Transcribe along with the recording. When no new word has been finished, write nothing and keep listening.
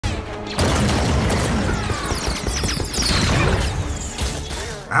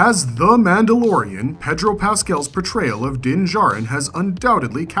As the Mandalorian, Pedro Pascal's portrayal of Din Djarin has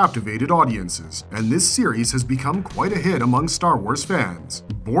undoubtedly captivated audiences, and this series has become quite a hit among Star Wars fans.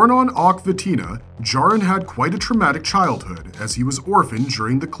 Born on Okvatina, Djarin had quite a traumatic childhood, as he was orphaned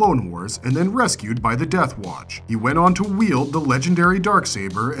during the Clone Wars and then rescued by the Death Watch. He went on to wield the legendary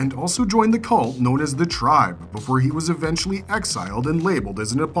Darksaber and also joined the cult known as the Tribe, before he was eventually exiled and labeled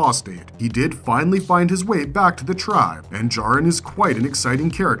as an apostate. He did finally find his way back to the Tribe, and Djarin is quite an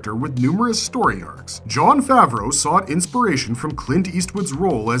exciting character with numerous story arcs. Jon Favreau sought inspiration from Clint Eastwood's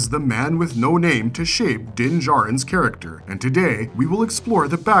role as the Man with No Name to shape Din Djarin's character, and today we will explore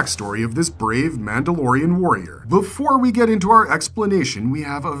the backstory of this brave Mandalorian warrior. Before we get into our explanation, we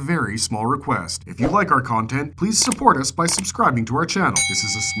have a very small request. If you like our content, please support us by subscribing to our channel. This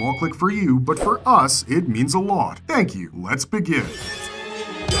is a small click for you, but for us, it means a lot. Thank you. Let's begin.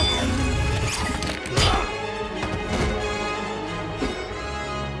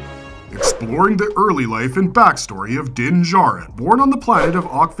 Exploring the early life and backstory of Din Djarin. Born on the planet of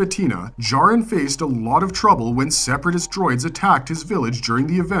Okvatina, Djarin faced a lot of trouble when separatist droids attacked his village during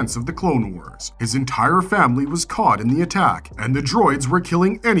the events of the Clone Wars. His entire family was caught in the attack, and the droids were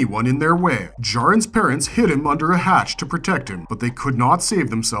killing anyone in their way. Djarin's parents hid him under a hatch to protect him, but they could not save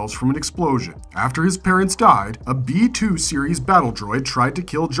themselves from an explosion. After his parents died, a B-2 series battle droid tried to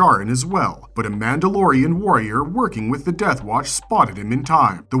kill Djarin as well, but a Mandalorian warrior working with the Death Watch spotted him in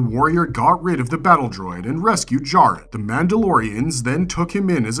time. The warrior got rid of the battle droid and rescued Djarin. The Mandalorians then took him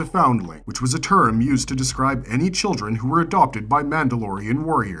in as a foundling, which was a term used to describe any children who were adopted by Mandalorian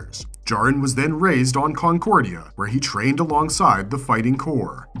warriors. Djarin was then raised on Concordia, where he trained alongside the Fighting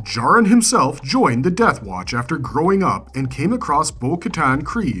Corps. Djarin himself joined the Death Watch after growing up and came across Bo-Katan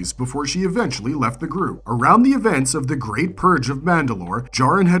Kryze before she eventually left the group. Around the events of the Great Purge of Mandalore,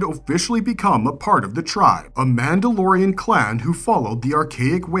 Djarin had officially become a part of the Tribe, a Mandalorian clan who followed the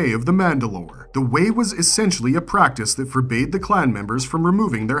archaic way of the Mandalore. The way was essentially a practice that forbade the clan members from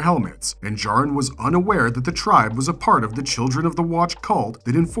removing their helmets, and Djarin was unaware that the Tribe was a part of the Children of the Watch cult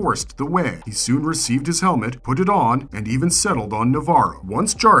that enforced the way. He soon received his helmet, put it on, and even settled on Navarro.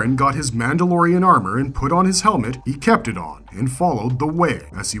 Once Djarin got his Mandalorian armor and put on his helmet, he kept it on and followed the way,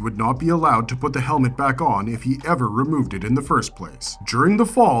 as he would not be allowed to put the helmet back on if he ever removed it in the first place. During the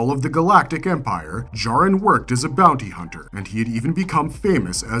fall of the Galactic Empire, Djarin worked as a bounty hunter, and he had even become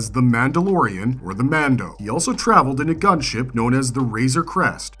famous as the Mandalorian, or the Mando. He also traveled in a gunship known as the Razor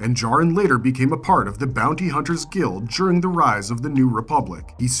Crest, and Djarin later became a part of the Bounty Hunters Guild during the rise of the New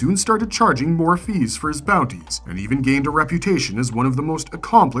Republic. He soon started charging more fees for his bounties, and even gained a reputation as one of the most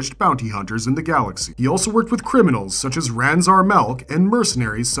accomplished bounty hunters in the galaxy. He also worked with criminals such as Ranzar Melk and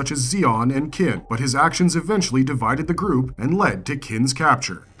mercenaries such as Zeon and Kin, but his actions eventually divided the group and led to Kin's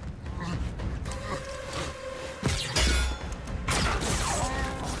capture.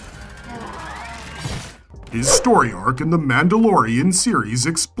 His story arc in the Mandalorian series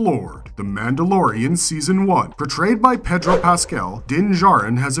explored. The Mandalorian Season 1. Portrayed by Pedro Pascal, Din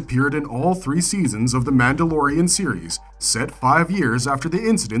Djarin has appeared in all 3 seasons of the Mandalorian series, set 5 years after the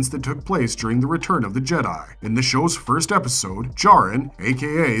incidents that took place during the Return of the Jedi. In the show's first episode, Djarin,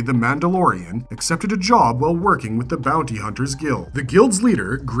 aka the Mandalorian, accepted a job while working with the Bounty Hunters Guild. The guild's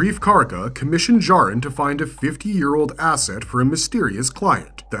leader, Greef Karga, commissioned Djarin to find a 50-year-old asset for a mysterious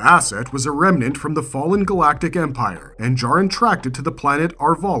client. The asset was a remnant from the fallen Galactic Empire, and Djarin tracked it to the planet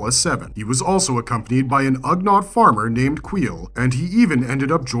Arvala 7. He was also accompanied by an Ugnaught farmer named Queel, and he even ended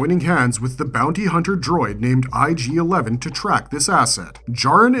up joining hands with the bounty hunter droid named IG-11 to track this asset.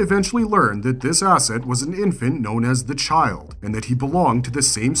 Djarin eventually learned that this asset was an infant known as the Child, and that he belonged to the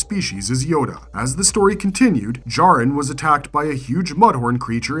same species as Yoda. As the story continued, Djarin was attacked by a huge mudhorn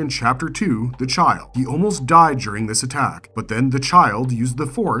creature in Chapter 2, the Child. He almost died during this attack, but then the Child used the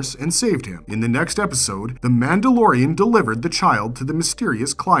Force and saved him. In the next episode, the Mandalorian delivered the Child to the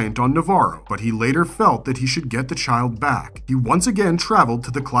mysterious client on Navarro, but he later felt that he should get the Child back. He once again traveled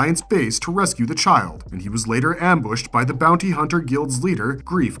to the client's base to rescue the Child, and he was later ambushed by the Bounty Hunter Guild's leader,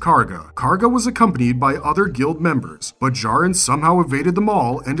 Greef Karga. Karga was accompanied by other guild members, but Djarin somehow evaded them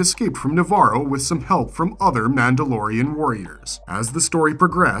all and escaped from Navarro with some help from other Mandalorian warriors. As the story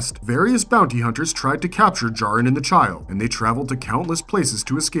progressed, various bounty hunters tried to capture Djarin and the Child, and they traveled to countless places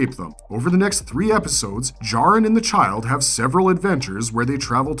to escape them. Over the next 3 episodes, Djarin and the Child have several adventures where they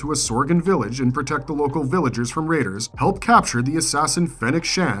travel to a Sorgan village and protect the local villagers from raiders, help capture the assassin Fennec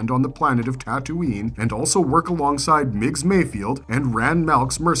Shand on the planet of Tatooine, and also work alongside Miggs Mayfield and Rand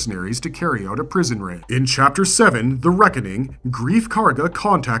Malk's mercenaries to carry out a prison raid. In Chapter 7, The Reckoning, Greef Karga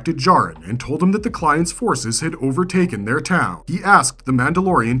contacted Djarin and told him that the client's forces had overtaken their town. He asked the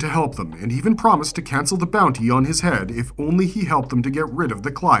Mandalorian to help them and even promised to cancel the bounty on his head if only he helped them to get rid of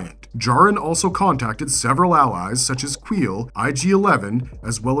the client. Djarin also contacted several allies such as Queel, IG-11,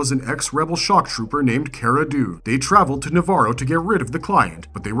 as well as an ex-rebel shock trooper named Cara Dune. They traveled to Navarro to get rid of the client,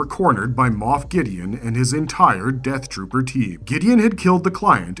 but they were cornered by Moff Gideon and his entire Death Trooper team. Gideon had killed the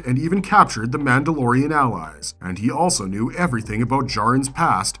client and even captured the Mandalorian allies, and he also knew everything about Djarin's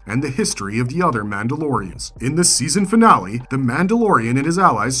past and the history of the other Mandalorians. In the season finale, the Mandalorian and his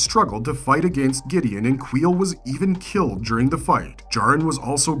allies struggled to fight against Gideon, and Queel was even killed during the fight. Djarin was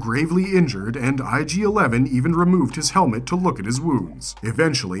also gravely injured, and IG-11 even removed his helmet to look at his wounds.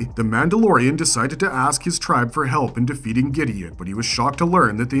 Eventually, the Mandalorian decided to ask his tribe for help in defeating Gideon, but he was shocked to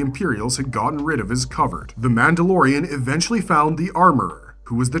learn that the Imperials had gotten rid of his covert. The Mandalorian eventually found the Armorer,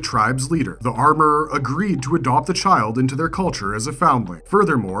 who was the tribe's leader. The Armorer agreed to adopt the child into their culture as a foundling.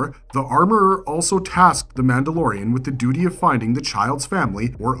 Furthermore, the Armorer also tasked the Mandalorian with the duty of finding the child's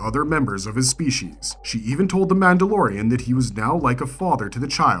family or other members of his species. She even told the Mandalorian that he was now like a father to the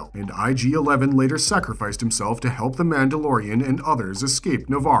child, and IG-11 later sacrificed himself to help the Mandalorian and others escape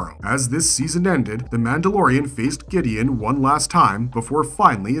Navarro. As this season ended, the Mandalorian faced Gideon one last time before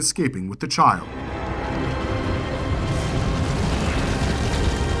finally escaping with the child.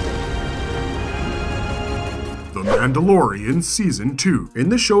 The Mandalorian Season 2. In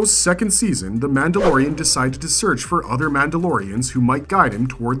the show's second season, the Mandalorian decided to search for other Mandalorians who might guide him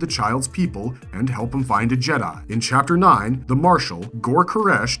toward the child's people and help him find a Jedi. In Chapter 9, the Marshal, Gor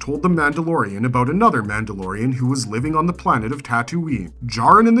Koresh, told the Mandalorian about another Mandalorian who was living on the planet of Tatooine.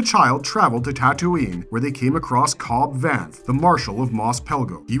 Djarin and the child traveled to Tatooine, where they came across Cobb Vanth, the Marshal of Mos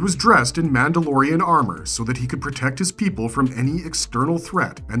Pelgo. He was dressed in Mandalorian armor so that he could protect his people from any external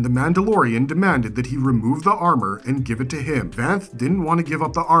threat, and the Mandalorian demanded that he remove the armor and give it to him. Vanth didn't want to give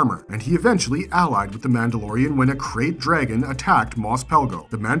up the armor, and he eventually allied with the Mandalorian when a krayt dragon attacked Mos Pelgo.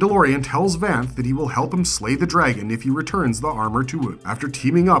 The Mandalorian tells Vanth that he will help him slay the dragon if he returns the armor to him. After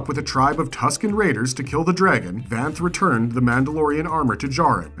teaming up with a tribe of Tusken Raiders to kill the dragon, Vanth returned the Mandalorian armor to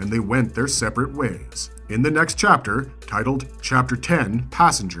Djarin, and they went their separate ways. In the next chapter, titled Chapter 10,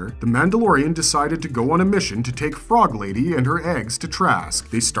 Passenger, the Mandalorian decided to go on a mission to take Frog Lady and her eggs to Trask.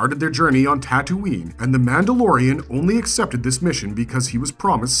 They started their journey on Tatooine, and the Mandalorian only accepted this mission because he was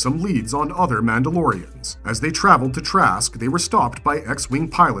promised some leads on other Mandalorians. As they traveled to Trask, they were stopped by X-Wing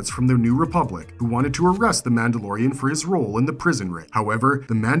pilots from the New Republic, who wanted to arrest the Mandalorian for his role in the prison raid. However,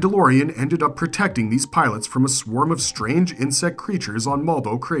 the Mandalorian ended up protecting these pilots from a swarm of strange insect creatures on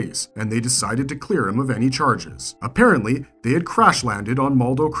Maldo Kreis, and they decided to clear him of any charges. Apparently, they had crash-landed on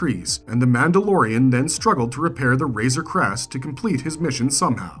Maldo Kreis, and the Mandalorian then struggled to repair the Razor Crest to complete his mission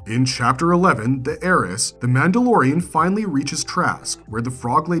somehow. In Chapter 11, The Heiress, the Mandalorian finally reaches Trask, where the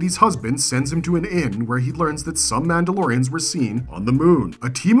Frog Lady's husband sends him to an inn where he learns that some Mandalorians were seen on the moon. A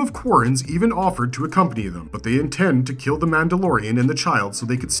team of Quarrens even offered to accompany them, but they intend to kill the Mandalorian and the child so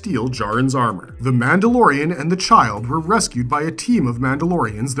they could steal Djarin's armor. The Mandalorian and the child were rescued by a team of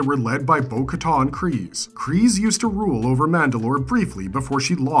Mandalorians that were led by Bo-Katan Kryze. Kryze used to rule over Mandalore briefly before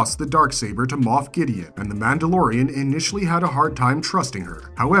she lost the Darksaber to Moff Gideon, and the Mandalorian initially had a hard time trusting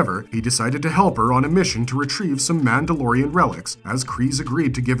her. However, he decided to help her on a mission to retrieve some Mandalorian relics, as Kryze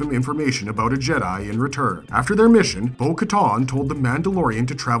agreed to give him information about a Jedi in return. After their mission, Bo-Katan told the Mandalorian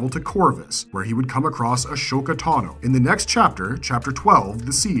to travel to Corvus, where he would come across Ashoka Tano. In the next chapter, Chapter 12,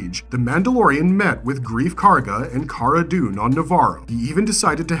 The Siege, the Mandalorian met with Greef Karga and Cara Dune on Navarro. He even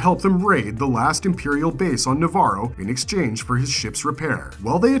decided to help them raid the last Imperial base on Navarro in exchange for his ship's repair.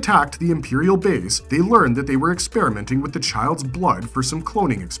 While they attacked the Imperial base, they learned that they were experimenting with the child's blood for some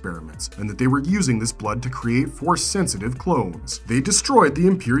cloning experiments, and that they were using this blood to create Force-sensitive clones. They destroyed the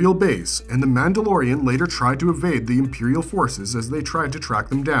Imperial base, and the Mandalorian later tried to evade the Imperial forces as they tried to track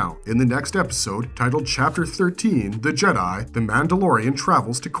them down. In the next episode, titled Chapter 13, The Jedi, the Mandalorian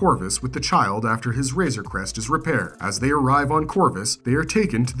travels to Corvus with the child after his Razor Crest is repaired. As they arrive on Corvus, they are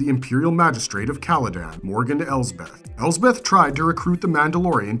taken to the Imperial Magistrate of Caladan, Morgan Elsbeth. Elsbeth tried to recruit the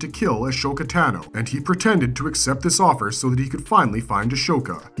Mandalorian to kill Ashoka Tano, and he pretended to accept this offer so that he could finally find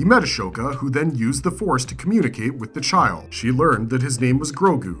Ashoka. He met Ashoka, who then used the Force to communicate with the child. She learned that his name was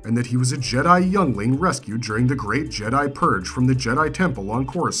Grogu, and that he was a Jedi youngling rescued during the Great Jedi Purge from the Jedi Temple on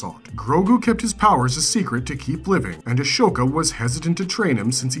Coruscant. Grogu kept his powers a secret to keep living, and Ashoka was hesitant to train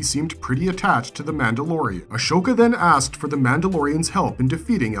him since he seemed pretty attached to the Mandalorian. Ashoka then asked for the Mandalorian's help in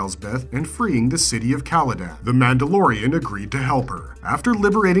defeating Elsbeth and freeing the city of Caladan. The Mandalorian agreed to help her. After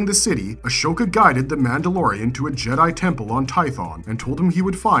liberating the city, Ashoka guided the Mandalorian to a Jedi temple on Tython and told him he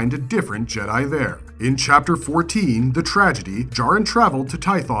would find a different Jedi there. In Chapter 14, The Tragedy, Djarin traveled to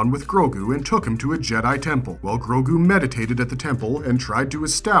Tython with Grogu and took him to a Jedi temple. While Grogu meditated at the temple and tried to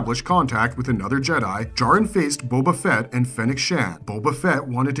establish contact with another Jedi, Djarin faced Boba Fett and Fennec Shand. Boba Fett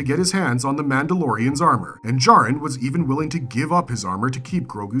wanted to get his hands on the Mandalorian's armor, and Djarin was even willing to give up his armor to keep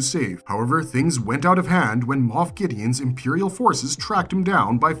Grogu safe. However, things went out of hand when Moff Gideon's Imperial forces tracked him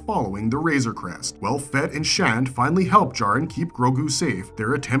down by following the Razor Crest. While Fett and Shand finally helped Djarin keep Grogu safe,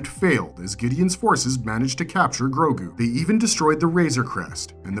 their attempt failed as Gideon's forces managed to capture Grogu. They even destroyed the Razor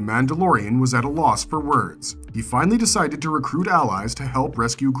Crest, and the Mandalorian was at a loss for words. He finally decided to recruit allies to help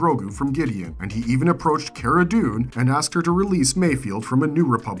rescue Grogu from Gideon, and he even approached Cara Dune and asked her to release Mayfield from a New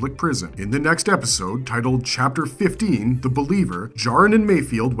Republic prison. In the next episode, titled Chapter 15, The Believer, Djarin and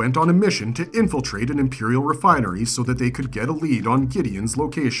Mayfield went on a mission to infiltrate an Imperial refinery so that they could get a lead on Gideon's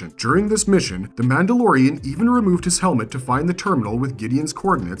location. During this mission, the Mandalorian even removed his helmet to find the terminal with Gideon's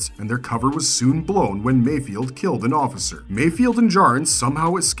coordinates, and their cover was soon blown when Mayfield killed an officer. Mayfield and Djarin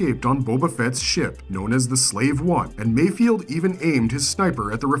somehow escaped on Boba Fett's ship, known as the Slave One, and Mayfield even aimed his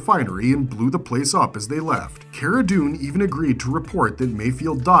sniper at the refinery and blew the place up as they left. Cara Dune even agreed to report that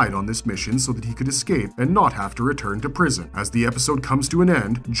Mayfield died on this mission so that he could escape and not have to return to prison. As the episode comes to an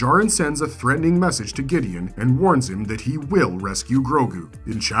end, Djarin sends a threatening message to Gideon and warns him that he will rescue Grogu.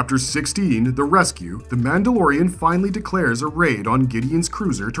 In Chapter 16, The Rescue, the Mandalorian finally declares a raid on Gideon's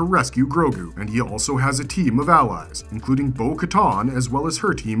cruiser to rescue Grogu, and he also has a team of allies, including Bo-Katan as well as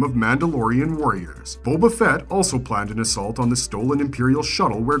her team of Mandalorian warriors. Boba Fett also planned an assault on the stolen Imperial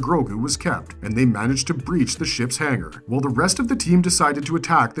shuttle where Grogu was kept, and they managed to breach the ship's hangar. While the rest of the team decided to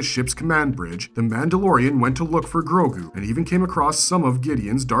attack the ship's command bridge, the Mandalorian went to look for Grogu and even came across some of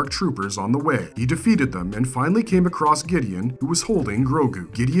Gideon's dark troopers on the way. He defeated them and finally came across Gideon, who was holding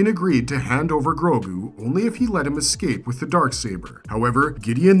Grogu. Gideon agreed to hand over Grogu only if he let him escape with the Darksaber. However,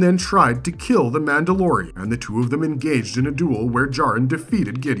 Gideon then tried to kill the Mandalorian, and the two of them engaged in a duel where Djarin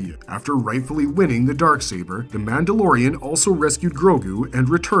defeated Gideon. After rightfully winning the Darksaber, the Mandalorian also rescued Grogu and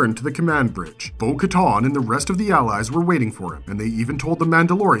returned to the command bridge. Bo-Katan and the rest of the allies were waiting for him, and they even told the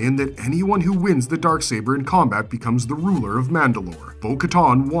Mandalorian that anyone who wins the Darksaber in combat becomes the ruler of Mandalore.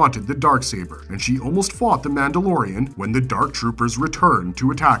 Bo-Katan wanted the Darksaber, and she almost fought the Mandalorian when the Dark Troopers returned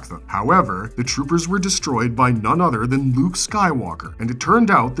to attack them. However, the troopers were destroyed by none other than Luke Skywalker, and it turned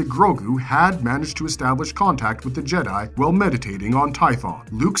out that Grogu had managed to establish contact with the Jedi while meditating on Tython.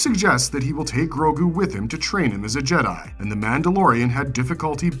 Luke suggests that he will take Grogu with him to train him as a Jedi, and the Mandalorian had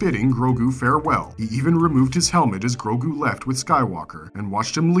difficulty bidding Grogu farewell. He even removed his helmet as Grogu left with Skywalker and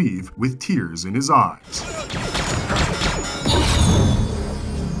watched him leave with tears in his eyes.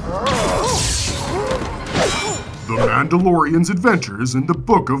 The Mandalorian's Adventures in the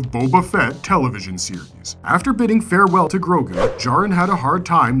Book of Boba Fett television series. After bidding farewell to Grogu, Djarin had a hard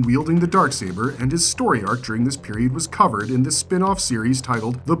time wielding the Darksaber, and his story arc during this period was covered in the spin-off series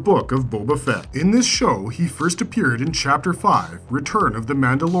titled The Book of Boba Fett. In this show, he first appeared in Chapter 5, Return of the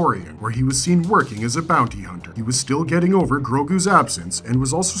Mandalorian, where he was seen working as a bounty hunter. He was still getting over Grogu's absence and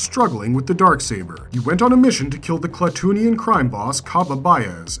was also struggling with the Darksaber. He went on a mission to kill the Klatooinian crime boss Kaba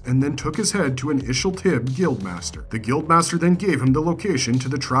Baez, and then took his head to an Ishil Tib guildmaster. The guildmaster then gave him the location to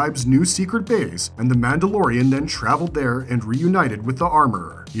the tribe's new secret base, and the Mandalorian then traveled there and reunited with the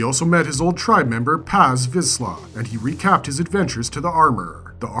Armorer. He also met his old tribe member Paz Vizsla, and he recapped his adventures to the Armorer.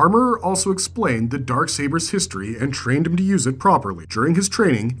 The Armorer also explained the Darksaber's history and trained him to use it properly. During his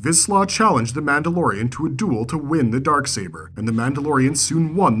training, Vizsla challenged the Mandalorian to a duel to win the Darksaber, and the Mandalorian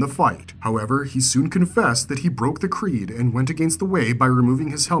soon won the fight. However, he soon confessed that he broke the creed and went against the way by removing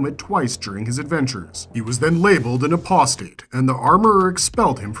his helmet twice during his adventures. He was then labeled an apostate, and the Armorer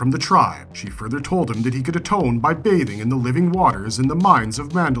expelled him from the tribe. She further told him that he could atone by bathing in the living waters in the mines of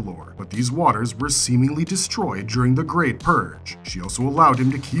Mandalore, but these waters were seemingly destroyed during the Great Purge. She also allowed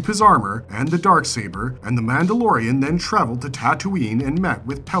him to keep his armor and the Darksaber, and the Mandalorian then traveled to Tatooine and met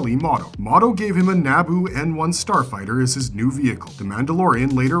with Peli Motto. Motto gave him a Naboo N1 starfighter as his new vehicle. The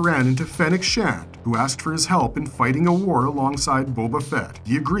Mandalorian later ran into Fennec Shand, who asked for his help in fighting a war alongside Boba Fett.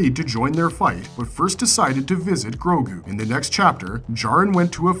 He agreed to join their fight, but first decided to visit Grogu. In the next chapter, Djarin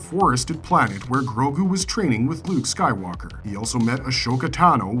went to a forested planet where Grogu was training with Luke Skywalker. He also met Ashoka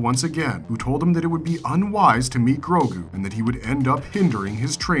Tano once again, who told him that it would be unwise to meet Grogu and that he would end up hindering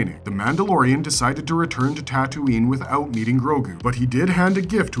his training. The Mandalorian decided to return to Tatooine without meeting Grogu, but he did hand a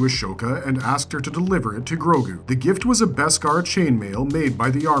gift to Ashoka and asked her to deliver it to Grogu. The gift was a Beskar chainmail made by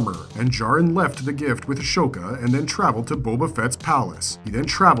the armorer, and Djarin left the gift with Ashoka and then traveled to Boba Fett's palace. He then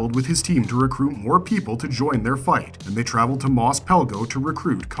traveled with his team to recruit more people to join their fight, and they traveled to Mos Pelgo to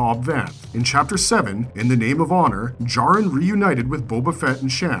recruit Cobb Vanth. In Chapter 7, In the Name of Honor, Djarin reunited with Boba Fett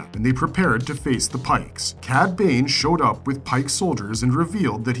and Shan, and they prepared to face the Pikes. Cad Bane showed up with Pike soldiers and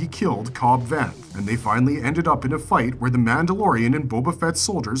revealed that he killed Cobb Vanth, and they finally ended up in a fight where the Mandalorian and Boba Fett's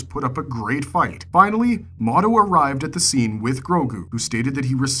soldiers put up a great fight. Finally, Motto arrived at the scene with Grogu, who stated that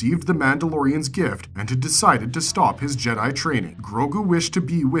he received the Mandalorian's gift and had decided to stop his Jedi training. Grogu wished to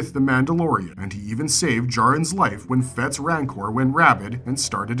be with the Mandalorian, and he even saved Djarin's life when Fett's Rancor went rabid and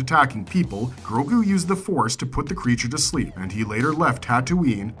started attacking people. Grogu used the Force to put the creature to sleep, and he later left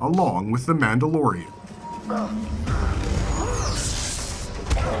Tatooine along with the Mandalorian.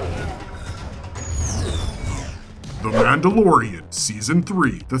 The Mandalorian, Season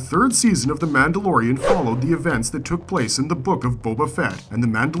 3. The third season of The Mandalorian followed the events that took place in the book of Boba Fett, and the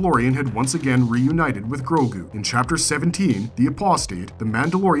Mandalorian had once again reunited with Grogu. In Chapter 17, The Apostate, the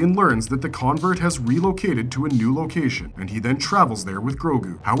Mandalorian learns that the convert has relocated to a new location, and he then travels there with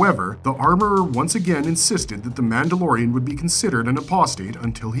Grogu. However, the armorer once again insisted that the Mandalorian would be considered an apostate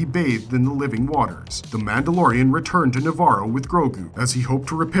until he bathed in the living waters. The Mandalorian returned to Navarro with Grogu, as he hoped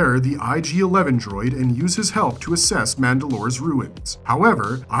to repair the IG-11 droid and use his help to assess Mandalore's ruins.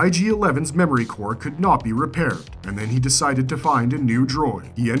 However, IG-11's memory core could not be repaired, and then he decided to find a new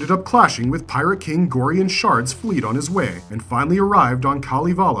droid. He ended up clashing with Pirate King Gorian Shard's fleet on his way, and finally arrived on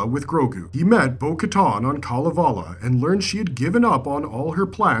Kalevala with Grogu. He met Bo-Katan on Kalevala and learned she had given up on all her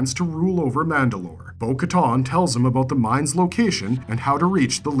plans to rule over Mandalore. Bo-Katan tells him about the mine's location and how to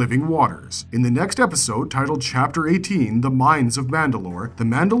reach the living waters. In the next episode, titled Chapter 18, The Mines of Mandalore, the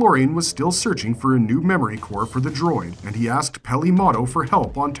Mandalorian was still searching for a new memory core for the droid, and he asked Peli Motto for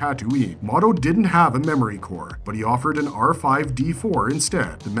help on Tatooine. Motto didn't have a memory core, but he offered an R5-D4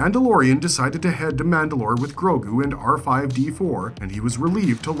 instead. The Mandalorian decided to head to Mandalore with Grogu and R5-D4, and he was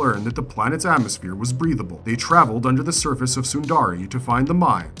relieved to learn that the planet's atmosphere was breathable. They traveled under the surface of Sundari to find the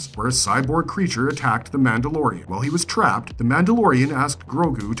mines, where a cyborg creature attacked the Mandalorian. While he was trapped, the Mandalorian asked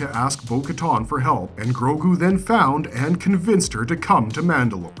Grogu to ask Bo-Katan for help, and Grogu then found and convinced her to come to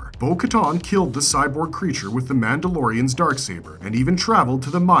Mandalore. Bo-Katan killed the cyborg creature with the Mandalorian's darksaber, and even traveled to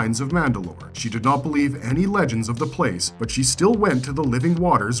the mines of Mandalore. She did not believe any legends of the place, but she still went to the living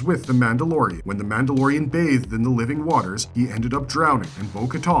waters with the Mandalorian. When the Mandalorian bathed in the living waters, he ended up drowning, and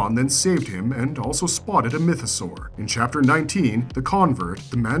Bo-Katan then saved him and also spotted a mythosaur. In Chapter 19, The Convert,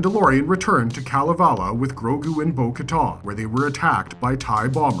 the Mandalorian returned to Kalevala with Grogu and Bo-Katan, where they were attacked by TIE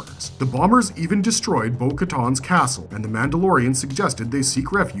bombers. The bombers even destroyed Bo-Katan's castle, and the Mandalorian suggested they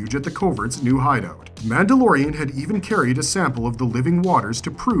seek refuge at the covert's new hideout. The Mandalorian had even carried a sample of the living waters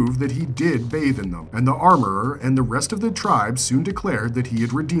to prove that he did bathe in them, and the armorer and the rest of the tribe soon declared that he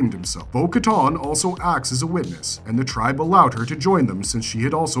had redeemed himself. Bo-Katan also acts as a witness, and the tribe allowed her to join them since she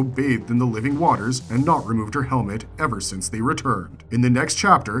had also bathed in the living waters and not removed her helmet ever since they returned. In the next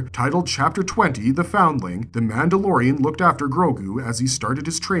chapter, titled Chapter 20, The Foundling, the Mandalorian looked after Grogu as he started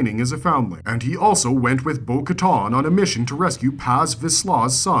his training as a foundling, and he also went with Bo-Katan on a mission to rescue Paz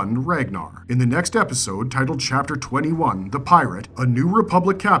Vizsla's son, Ragnar. In the next episode, titled Chapter 21, The Pirate, a new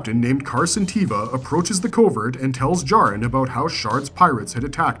Republic captain named Carson Teva approaches the covert and tells Djarin about how Shard's pirates had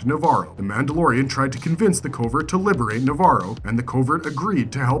attacked Navarro. The Mandalorian tried to convince the covert to liberate Navarro, and the covert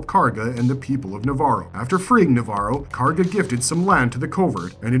agreed to help Karga and the people of Navarro. After freeing Navarro, Karga gifted some land to the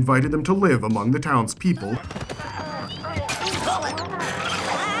covert and invited them to live among the townspeople.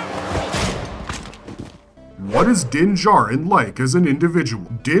 What is Din Djarin like as an individual?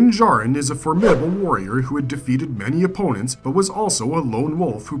 Din Djarin is a formidable warrior who had defeated many opponents, but was also a lone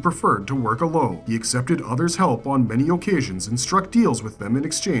wolf who preferred to work alone. He accepted others' help on many occasions and struck deals with them in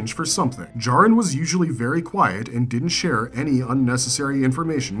exchange for something. Djarin was usually very quiet and didn't share any unnecessary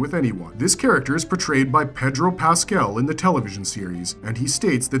information with anyone. This character is portrayed by Pedro Pascal in the television series, and he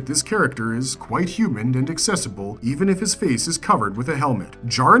states that this character is quite human and accessible even if his face is covered with a helmet.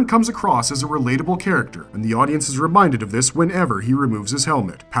 Djarin comes across as a relatable character, and the audience is reminded of this whenever he removes his helmet.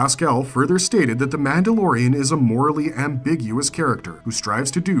 helmet. Pascal further stated that the Mandalorian is a morally ambiguous character who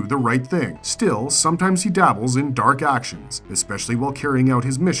strives to do the right thing. Still, sometimes he dabbles in dark actions, especially while carrying out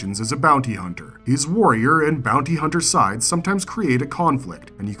his missions as a bounty hunter. His warrior and bounty hunter sides sometimes create a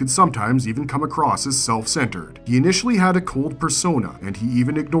conflict, and he could sometimes even come across as self-centered. He initially had a cold persona, and he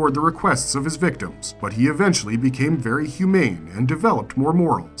even ignored the requests of his victims, but he eventually became very humane and developed more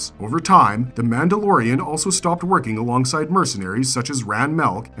morals. Over time, the Mandalorian also stopped working alongside mercenaries such as Ran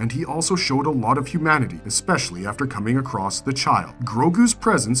Melk, and he also showed a lot of humanity, especially after coming across the child. Grogu's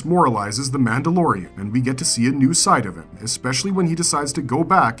presence moralizes the Mandalorian, and we get to see a new side of him, especially when he decides to go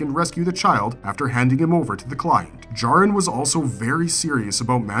back and rescue the child after handing him over to the client. Djarin was also very serious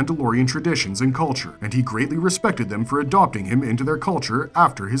about Mandalorian traditions and culture, and he greatly respected them for adopting him into their culture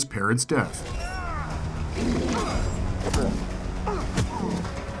after his parents' death.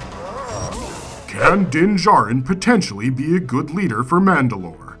 Can Din Djarin potentially be a good leader for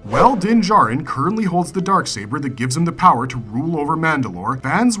Mandalore? While Din Djarin currently holds the Darksaber that gives him the power to rule over Mandalore,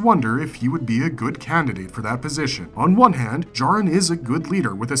 fans wonder if he would be a good candidate for that position. On one hand, Djarin is a good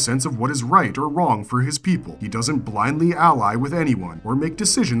leader with a sense of what is right or wrong for his people. He doesn't blindly ally with anyone or make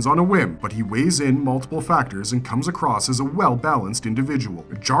decisions on a whim, but he weighs in multiple factors and comes across as a well-balanced individual.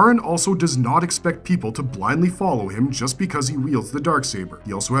 Djarin also does not expect people to blindly follow him just because he wields the Darksaber.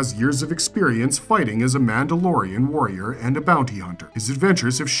 He also has years of experience fighting as a Mandalorian warrior and a bounty hunter. His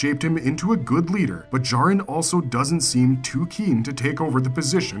adventures have shaped him into a good leader, but Djarin also doesn't seem too keen to take over the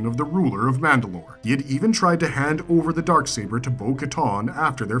position of the ruler of Mandalore. He had even tried to hand over the Darksaber to Bo-Katan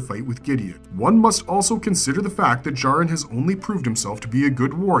after their fight with Gideon. One must also consider the fact that Djarin has only proved himself to be a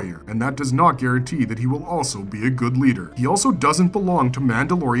good warrior, and that does not guarantee that he will also be a good leader. He also doesn't belong to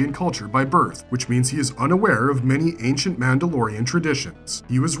Mandalorian culture by birth, which means he is unaware of many ancient Mandalorian traditions.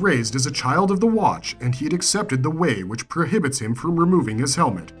 He was raised as a child of the Watch, and he had accepted the way which prohibits him from removing his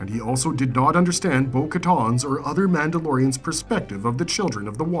helmet. And he also did not understand Bo-Katan's or other Mandalorians' perspective of the children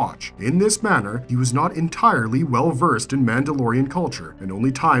of the Watch. In this manner, he was not entirely well versed in Mandalorian culture, and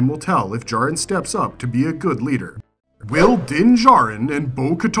only time will tell if Djarin steps up to be a good leader. Will Din Djarin and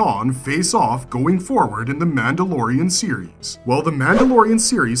Bo-Katan face off going forward in the Mandalorian series? While the Mandalorian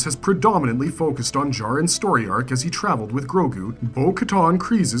series has predominantly focused on Djarin's story arc as he traveled with Grogu, Bo-Katan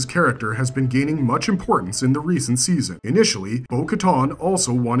Kryze's character has been gaining much importance in the recent season. Initially, Bo-Katan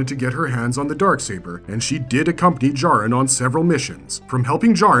also wanted to get her hands on the Darksaber, and she did accompany Djarin on several missions. From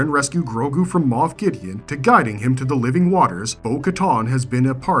helping Djarin rescue Grogu from Moff Gideon to guiding him to the Living Waters, Bo-Katan has been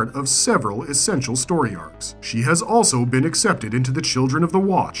a part of several essential story arcs. She has also been accepted into the Children of the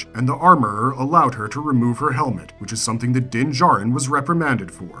Watch, and the Armorer allowed her to remove her helmet, which is something that Din Djarin was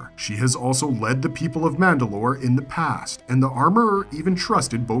reprimanded for. She has also led the people of Mandalore in the past, and the Armorer even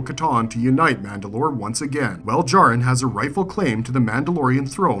trusted Bo-Katan to unite Mandalore once again. While Djarin has a rightful claim to the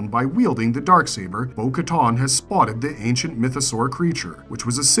Mandalorian throne by wielding the Darksaber, Bo-Katan has spotted the ancient mythosaur creature, which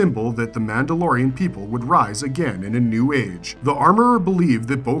was a symbol that the Mandalorian people would rise again in a new age. The Armorer believed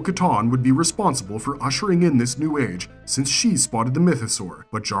that Bo-Katan would be responsible for ushering in this new age, since she spotted the mythosaur,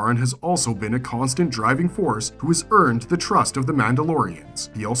 but Djarin has also been a constant driving force who has earned the trust of the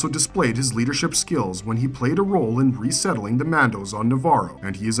Mandalorians. He also displayed his leadership skills when he played a role in resettling the Mandos on Navarro,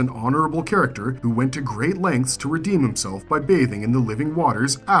 and he is an honorable character who went to great lengths to redeem himself by bathing in the living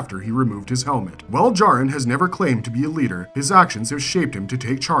waters after he removed his helmet. While Djarin has never claimed to be a leader, his actions have shaped him to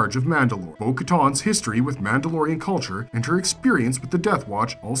take charge of Mandalore. Bo-Katan's history with Mandalorian culture and her experience with the Death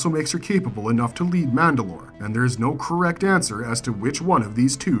Watch also makes her capable enough to lead Mandalore, and there is no correct answer as to which one of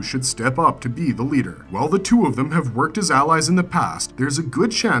these two should step up to be the leader. While the two of them have worked as allies in the past, there's a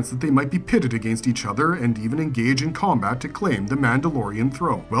good chance that they might be pitted against each other and even engage in combat to claim the Mandalorian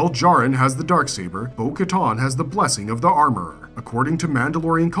throne. While Djarin has the Darksaber, Bo-Katan has the blessing of the Armorer. According to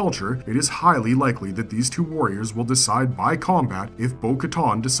Mandalorian culture, it is highly likely that these two warriors will decide by combat if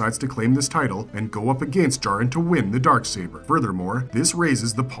Bo-Katan decides to claim this title and go up against Djarin to win the Darksaber. Furthermore, this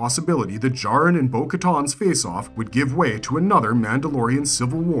raises the possibility that Djarin and Bo-Katan's face-off would give way to another Mandalorian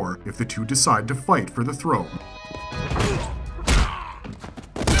civil war if the two decide to fight for the throne.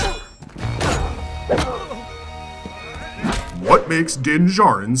 What makes Din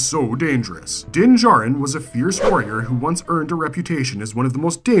Djarin so dangerous? Din Djarin was a fierce warrior who once earned a reputation as one of the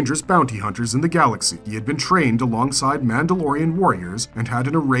most dangerous bounty hunters in the galaxy. He had been trained alongside Mandalorian warriors and had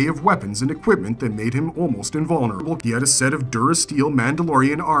an array of weapons and equipment that made him almost invulnerable. He had a set of Durasteel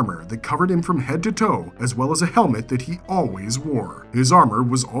Mandalorian armor that covered him from head to toe, as well as a helmet that he always wore. His armor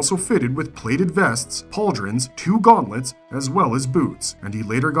was also fitted with plated vests, pauldrons, 2 gauntlets, as well as boots, and he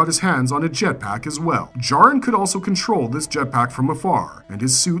later got his hands on a jetpack as well. Djarin could also control this jetpack from afar, and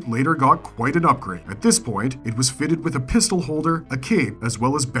his suit later got quite an upgrade. At this point, it was fitted with a pistol holder, a cape, as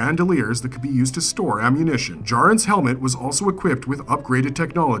well as bandoliers that could be used to store ammunition. Djarin's helmet was also equipped with upgraded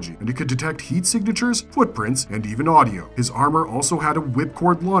technology, and it could detect heat signatures, footprints, and even audio. His armor also had a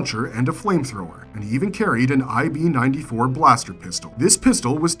whipcord launcher and a flamethrower, and he even carried an IB-94 blaster pistol. This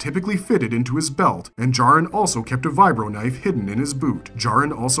pistol was typically fitted into his belt, and Djarin also kept a vibro knife hidden in his boot.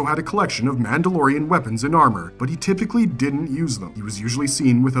 Djarin also had a collection of Mandalorian weapons and armor, but he typically didn't use them. He was usually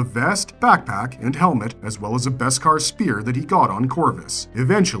seen with a vest, backpack, and helmet, as well as a Beskar spear that he got on Corvus.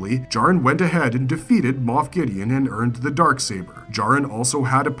 Eventually, Djarin went ahead and defeated Moff Gideon and earned the Darksaber. Djarin also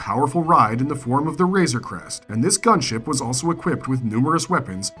had a powerful ride in the form of the Razor Crest, and this gunship was also equipped with numerous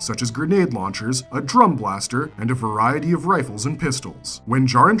weapons such as grenade launchers, a drum blaster, and a variety of rifles and pistols. When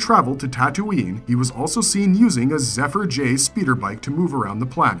Djarin traveled to Tatooine, he was also seen using a Zephyr J speeder bike to move around the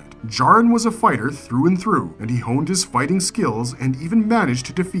planet. Djarin was a fighter through and through, and he honed his fighting skills and even managed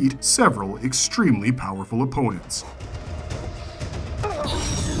to defeat several extremely powerful opponents.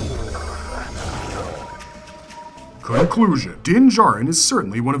 Conclusion. Din Djarin is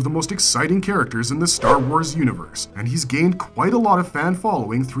certainly one of the most exciting characters in the Star Wars universe, and he's gained quite a lot of fan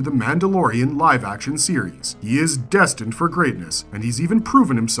following through the Mandalorian live-action series. He is destined for greatness, and he's even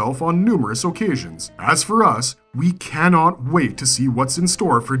proven himself on numerous occasions. As for us, we cannot wait to see what's in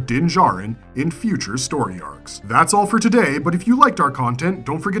store for Din Djarin in future story arcs. That's all for today, but if you liked our content,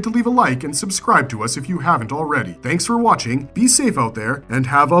 don't forget to leave a like and subscribe to us if you haven't already. Thanks for watching, be safe out there, and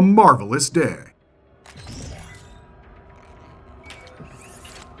have a marvelous day.